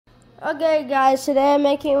Okay guys, today I'm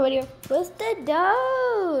making a video with the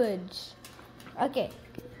doge. Okay,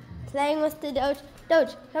 playing with the doge.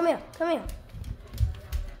 Doge, come here, come here.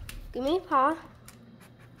 Give me a paw.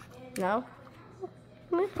 No.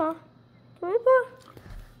 Give me a paw. Give me a paw.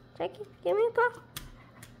 Jackie, give me a paw.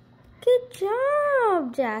 Good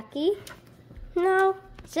job, Jackie. Now,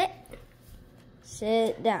 sit.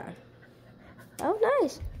 Sit down. Oh,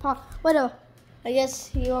 nice. Paw. Whatever. I guess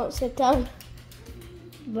he won't sit down.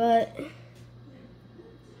 But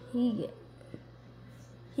he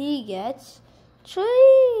gets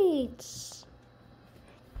treats.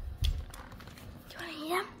 Do you want to eat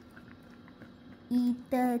them?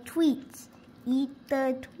 Eat the treats. Eat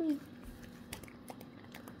the treats.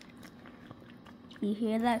 You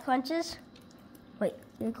hear that crunches? Wait,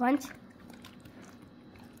 you crunch?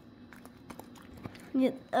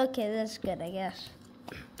 Yeah, okay, that's good, I guess.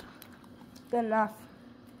 Good enough.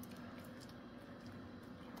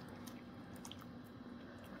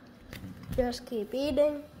 Just keep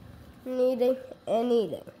eating, and eating, and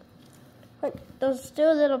eating. Look, there's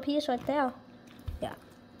still a little piece right there. Yeah.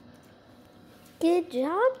 Good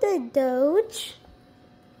job, the doge.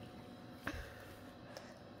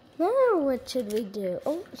 Now what should we do?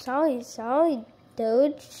 Oh, sorry,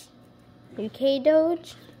 doge. You okay,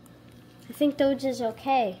 doge? I think doge is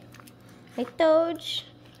okay. Like doge.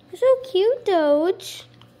 You're so cute, doge.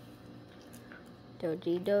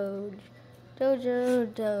 Dogey, doge.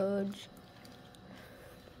 Doge, doge.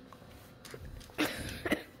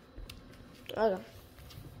 Okay.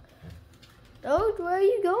 Doge, where are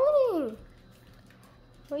you going?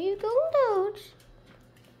 Where are you going, Doge?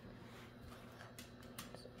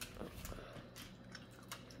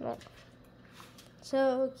 Oh.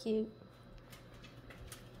 So cute.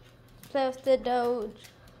 Play with the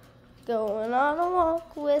doge. Going on a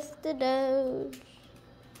walk with the doge.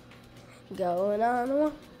 Going on a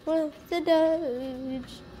walk with the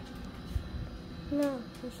doge. No,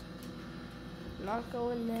 just not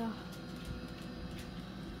going there.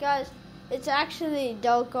 Guys, it's actually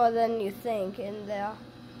darker than you think in there.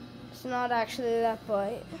 It's not actually that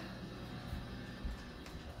bright.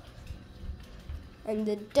 And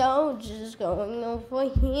the doge is going over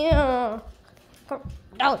here. Come,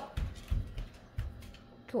 doge.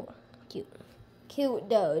 Cool, cute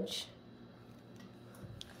doge.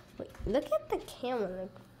 Wait, look at the camera.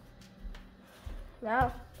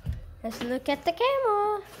 Now, let's look at the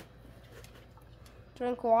camera.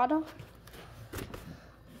 Drink water.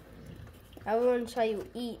 Everyone saw you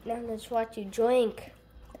eat, now let's watch you drink.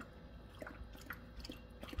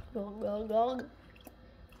 Gog, gog, gog.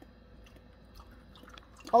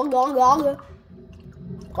 Gog, gog, gog.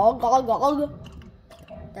 Gog, gog, gog.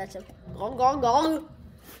 That's it. Gog, gog, gog.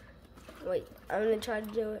 Wait, I'm gonna try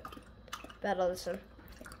to do it better this one.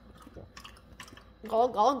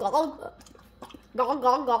 Gog, gog, gog. Gog,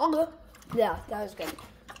 gog, gog. Yeah, that was good.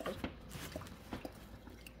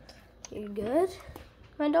 You good,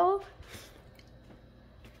 my dog?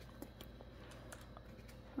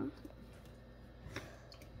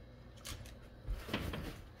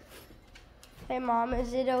 Hey Mom,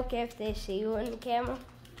 is it okay if they see you in the camera?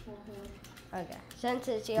 Mm-hmm. Okay. Since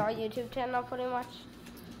it's your YouTube channel pretty much?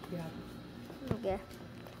 Yeah. Okay.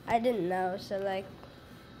 I didn't know, so like,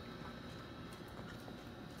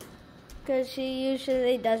 because she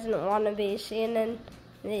usually doesn't want to be seen in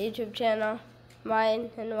the YouTube channel, mine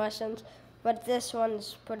and Weston's, but this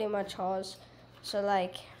one's pretty much hers, so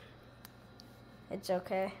like, it's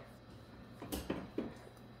okay.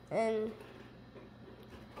 And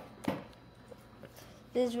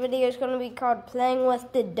this video is going to be called Playing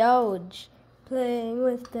with the Doge. Playing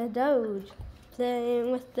with the Doge.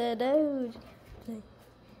 Playing with the Doge. Playing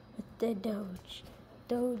with the Doge.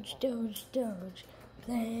 Doge, Doge, Doge.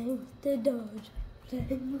 Playing with the Doge.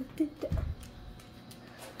 Playing with the Doge.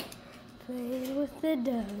 Playing with the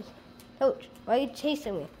Doge. Doge, why are you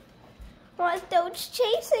chasing me? Why is Doge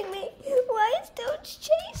chasing me? Why is Doge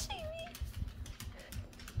chasing me?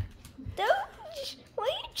 Doge, why are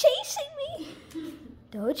you chasing me?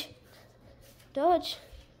 Doge? Doge,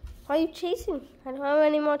 why are you chasing me? I don't have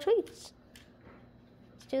any more treats.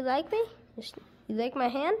 Do you like me? You like my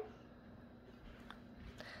hand?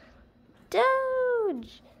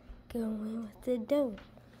 Doge! Going with the doge.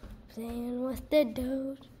 Playing with the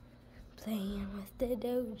doge. Playing with the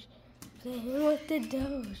doge. Playing with the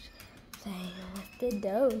doge. Playing with the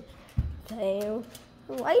doge. Playing.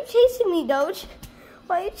 Why are you chasing me, Doge?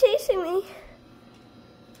 Why are you chasing me?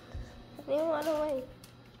 I didn't run away.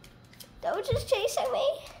 Doge is chasing me.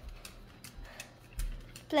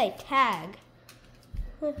 Play tag.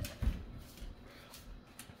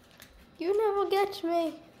 You never get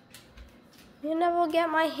me. You never get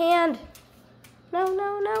my hand. No,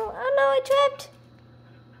 no, no. Oh no, I tripped.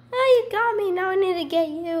 Oh, you got me. Now I need to get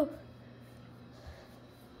you.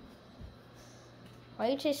 Why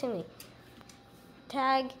are you chasing me?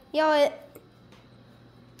 Tag. Yo, it.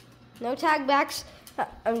 No tag backs.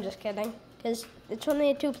 I'm just kidding. Because it's only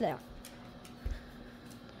a 2-player.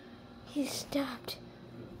 He stopped.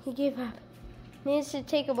 He gave up. Needs to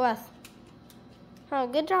take a breath. Oh,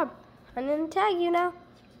 good job. I'm going to tag you now.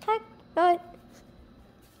 Tag. Go it.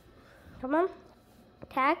 Come on.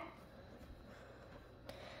 Tag.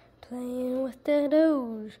 Playing with the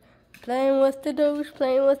doge. Playing with the doge.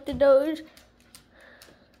 Playing with the doge.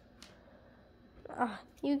 Ah,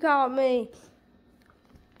 you got me.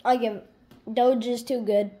 I give it. Doge is too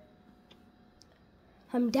good.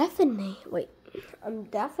 I'm definitely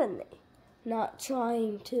not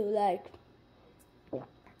trying to like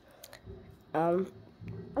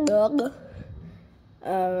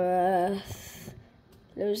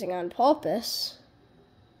losing on purpose,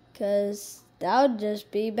 because that would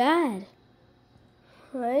just be bad,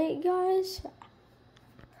 right, guys?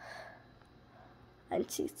 And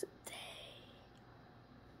see something.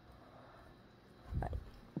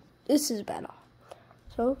 This is better.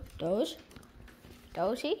 So, Doge,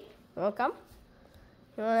 you wanna come?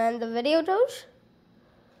 You wanna end the video, Doge?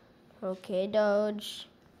 Okay, Doge.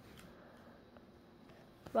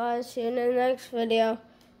 Bye, see you in the next video.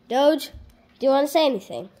 Doge, do you wanna say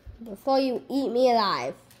anything before you eat me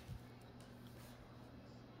alive?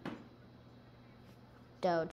 Doge.